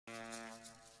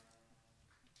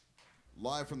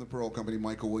Live from the Pearl Company,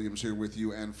 Michael Williams here with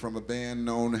you, and from a band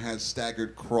known as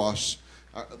Staggered Cross.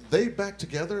 Are they back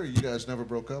together, or you guys never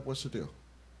broke up? What's the deal?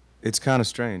 It's kind of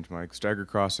strange, Mike. Staggered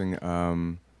Crossing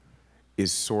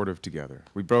is sort of together.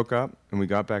 We broke up, and we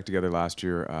got back together last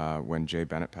year when Jay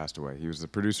Bennett passed away. He was the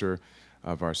producer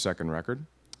of our second record,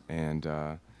 and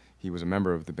he was a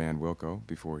member of the band Wilco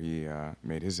before he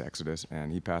made his exodus,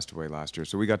 and he passed away last year.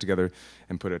 So we got together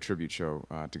and put a tribute show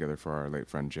together for our late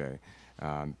friend Jay.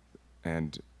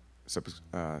 And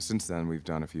since then, we've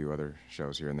done a few other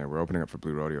shows here and there. We're opening up for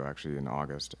Blue Rodeo, actually, in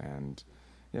August, and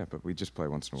yeah, but we just play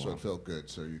once in a while. So it felt good,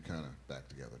 so you're kind of back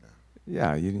together now.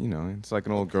 Yeah, you know, it's like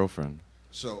an old girlfriend.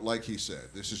 So, like he said,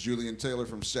 this is Julian Taylor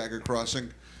from Staggered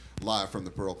Crossing, live from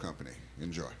the Pearl Company.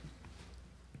 Enjoy.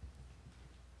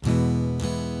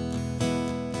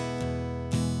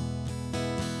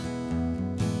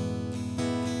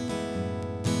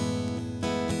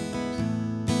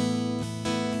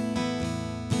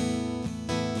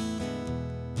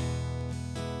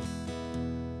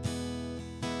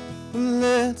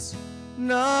 It's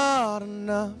not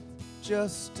enough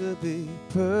just to be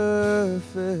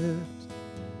perfect.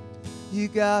 You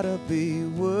gotta be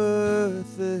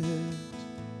worth it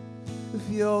if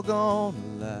you're gonna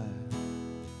lie.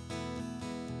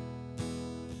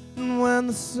 And when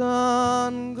the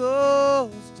sun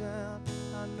goes down,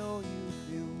 I know you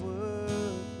feel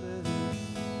worthless.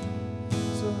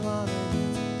 So honey,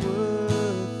 it's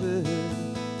worth it.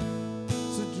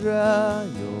 So dry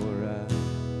your eyes.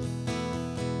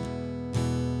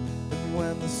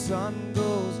 When the sun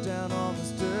goes down on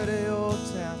this dirty old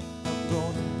town, I'm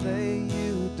gonna lay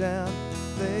you down,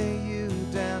 lay you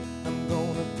down. I'm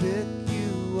gonna pick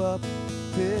you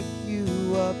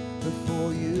up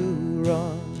before you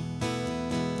run.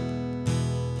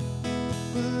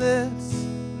 Well, it's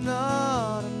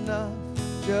not enough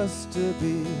just to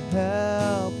be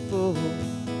helpful.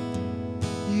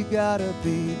 You gotta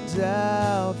be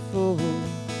doubtful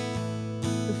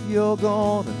if you're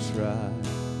gonna try.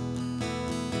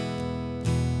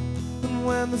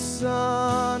 When the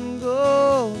sun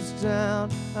goes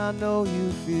down, I know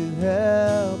you feel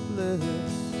helpless,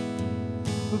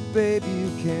 but baby, you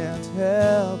can't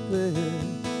help it,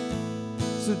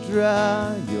 so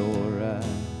dry your eyes.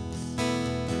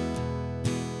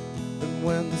 And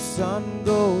when the sun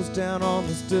goes down on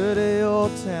this dirty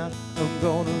old town, I'm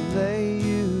gonna lay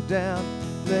you down,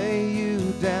 lay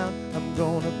you down. I'm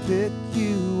gonna pick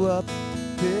you up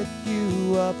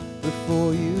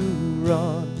before you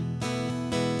run.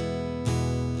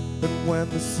 And when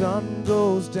the sun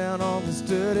goes down on this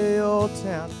dirty old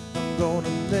town, I'm gonna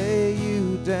lay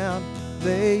you down,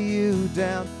 lay you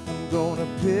down. I'm gonna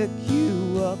pick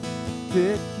you up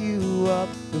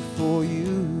before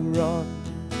you run.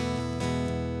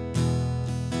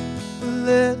 Well,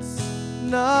 it's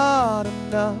not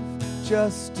enough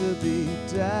just to be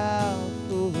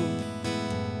doubtful.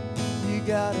 You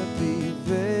gotta be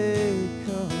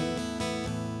vacant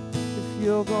if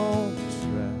you're gonna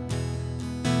try.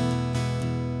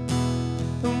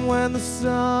 And when the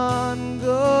sun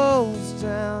goes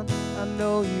down, I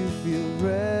know you feel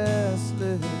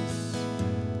restless.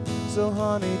 So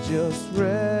honey, just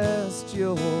rest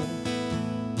your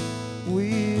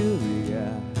weary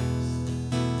eyes.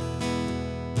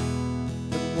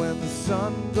 And when the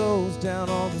sun goes down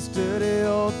on this dirty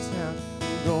old town,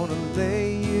 I'm gonna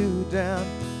lay you down,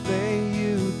 lay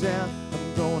you down.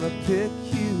 I'm gonna pick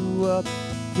you up.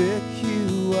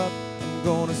 I'm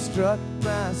gonna strut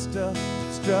my stuff.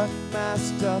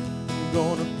 I'm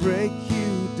gonna break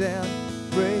you down.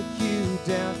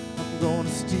 I'm gonna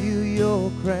steal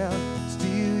your crown,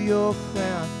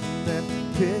 and then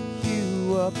pick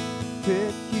you up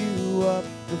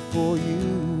before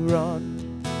you run.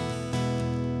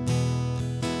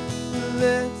 Well,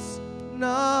 it's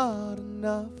not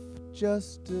enough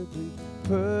just to be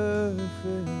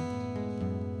perfect.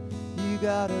 You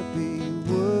gotta be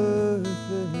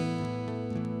worth it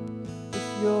if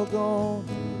you're gonna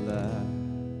lie.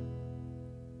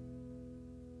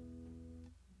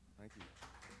 Thank you.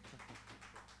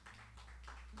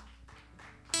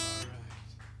 All right.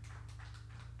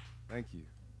 Thank you.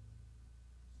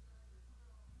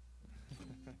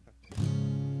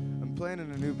 I'm playing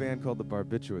in a new band called the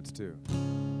Barbiturates too.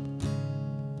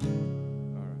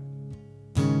 All right.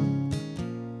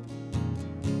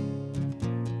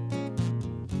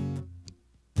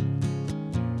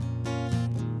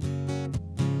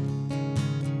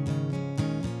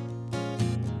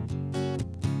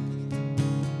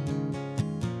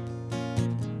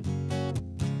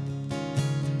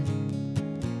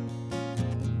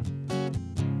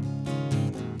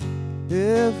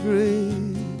 Every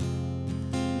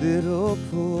little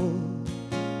pull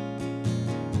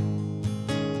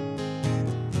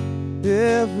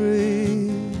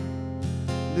every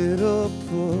little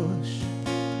push,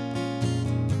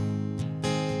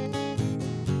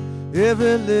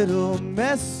 every little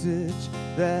message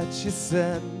that you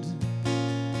send,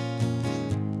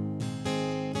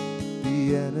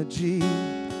 the energy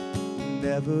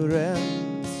never ends.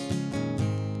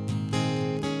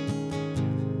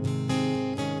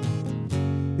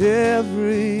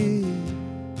 Every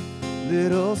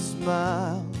little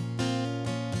smile,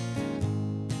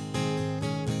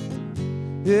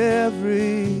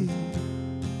 every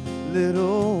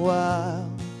little while,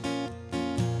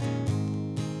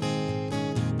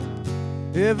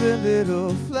 every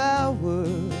little flower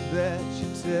that you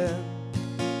tend,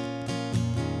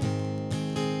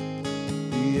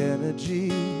 the energy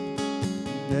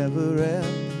never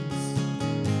ends.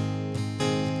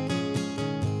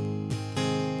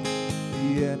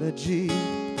 The energy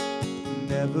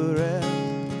never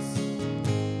ends.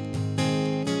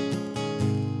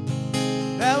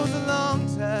 That was a long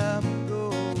time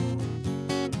ago.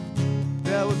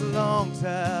 That was a long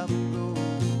time ago.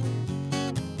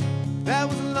 That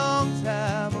was a long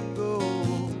time ago.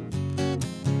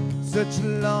 Such a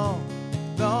long,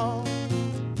 long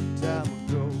time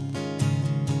ago.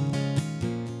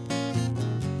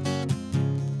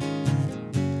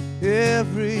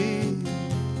 Every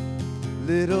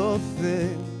little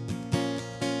thing,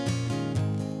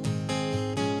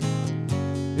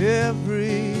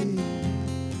 every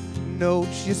note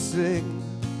you sing,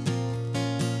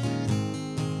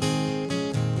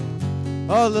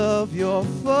 all of your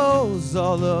foes,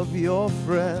 all of your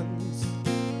friends,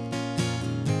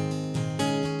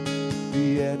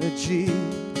 the energy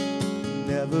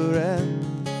never ends.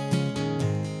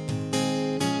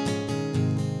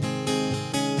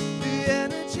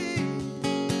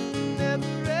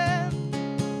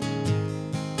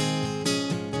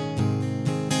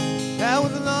 That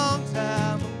was a long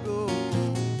time ago.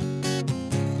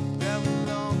 That was a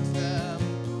long time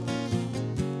ago.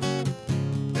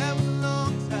 That was a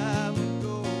long time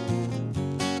ago.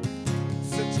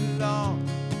 Such a long,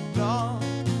 long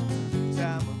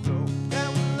time ago. That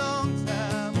was a long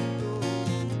time ago.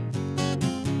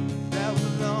 That was a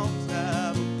long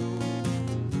time ago.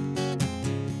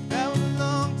 That was a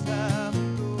long time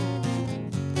ago.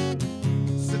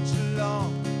 Such a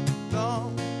long, long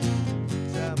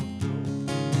time ago.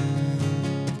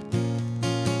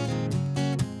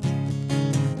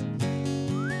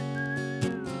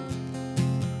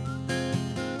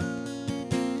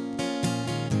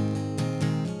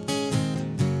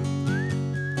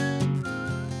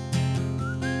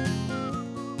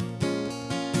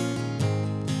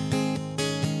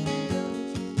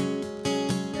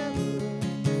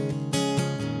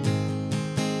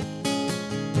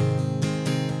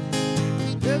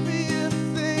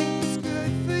 Everything's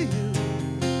good for you,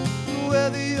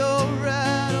 whether you're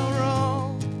right or wrong.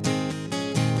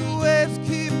 The waves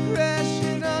keep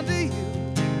crashing under you.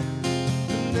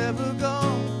 They're never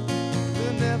gone,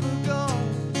 they're never gone,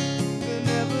 they're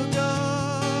never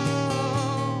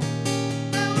gone.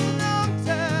 That was a long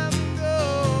time ago.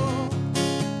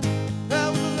 That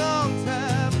was a long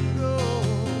time ago.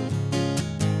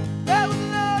 That was a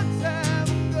long time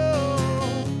ago.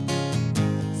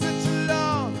 Such a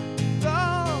long,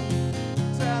 long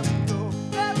time ago.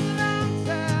 That was a long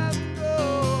time ago.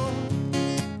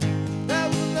 That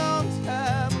was a long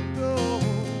time ago.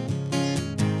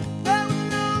 That was a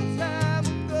long time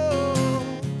ago.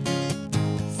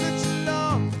 Such a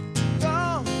long,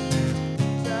 long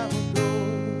time ago.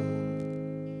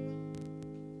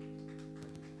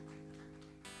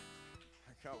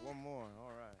 I got one more,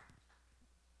 all right.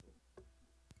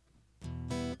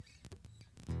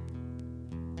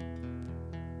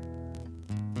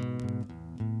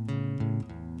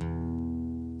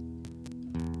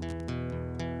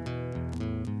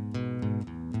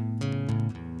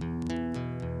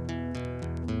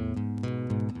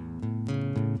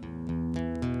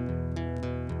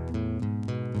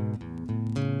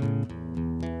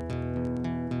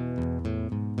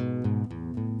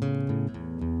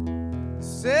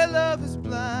 Say love is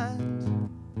blind.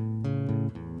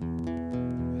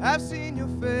 I've seen your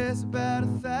face about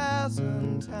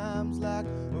 1,000 times, like a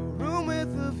room with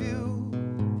a view,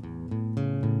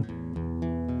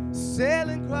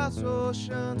 sailing across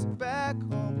oceans back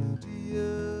home to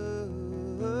you.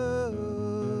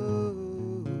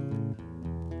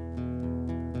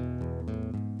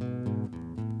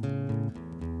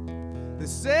 They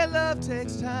say love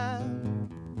takes time.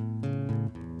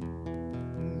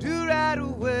 Do right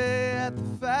away at the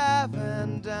 5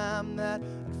 and dime that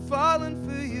I'd fallen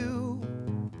for you.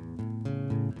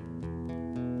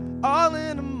 All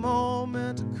in a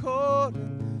moment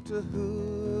according to sisterhood.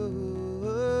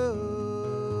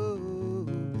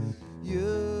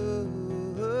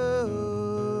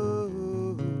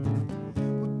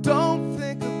 Don't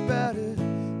think about it,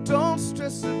 don't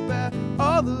stress about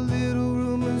all the little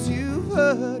rumors you've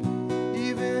heard.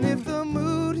 Even if the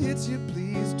mood hits you,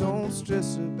 please don't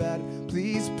stress about it.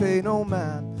 Please pay no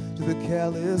mind to the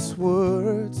careless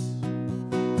words.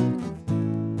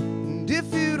 And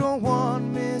if you don't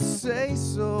want me, say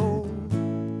so.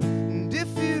 And if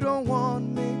you don't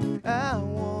want me, I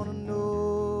wanna know.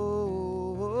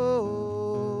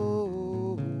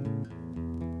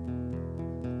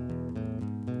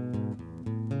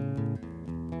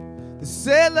 They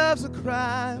say love's a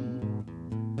crime,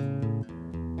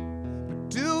 but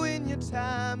doing your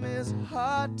time is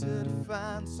hard to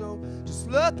define. So just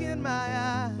look in my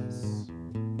eyes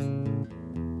and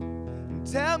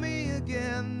tell me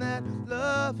again that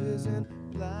love isn't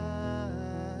blind.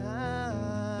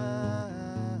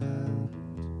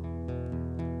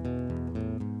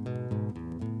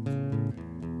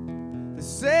 They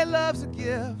say love's a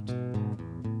gift,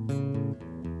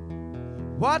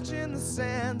 watching the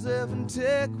sands of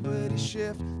antiquity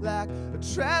shift like a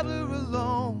traveler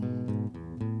alone,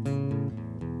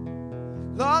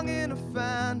 longing to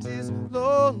find his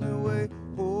lonely way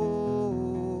home.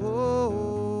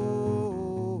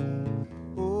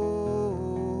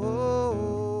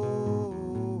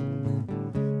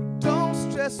 Don't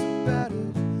stress about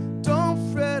it, don't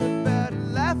fret about it.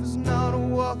 Life is not a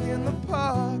walk in the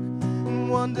park, and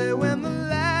one day when the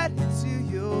light hits you,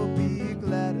 you'll be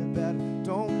glad about it.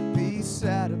 Don't be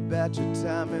sad about your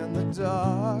time in the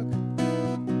dark.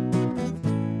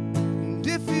 And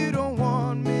if you don't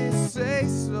want me, say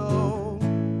so.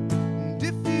 And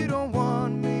if you don't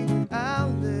want me,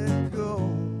 I'll let go.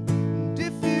 And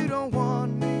if you don't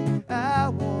want me, I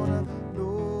wanna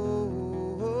know.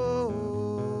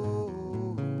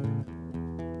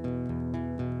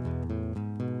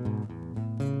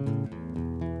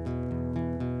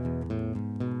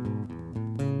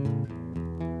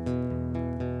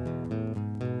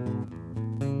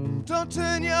 Don't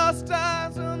turn your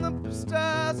stars on the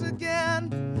stars again.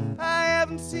 I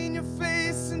haven't seen your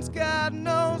face since God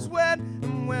knows when.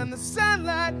 And when the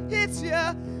sunlight hits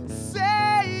you,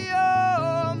 say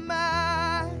you're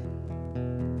mine.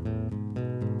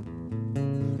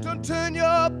 Don't turn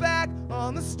your back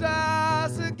on the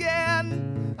stars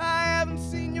again. I haven't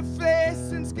seen your face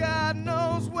since God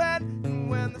knows when. And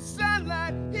when the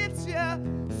sunlight hits you,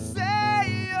 say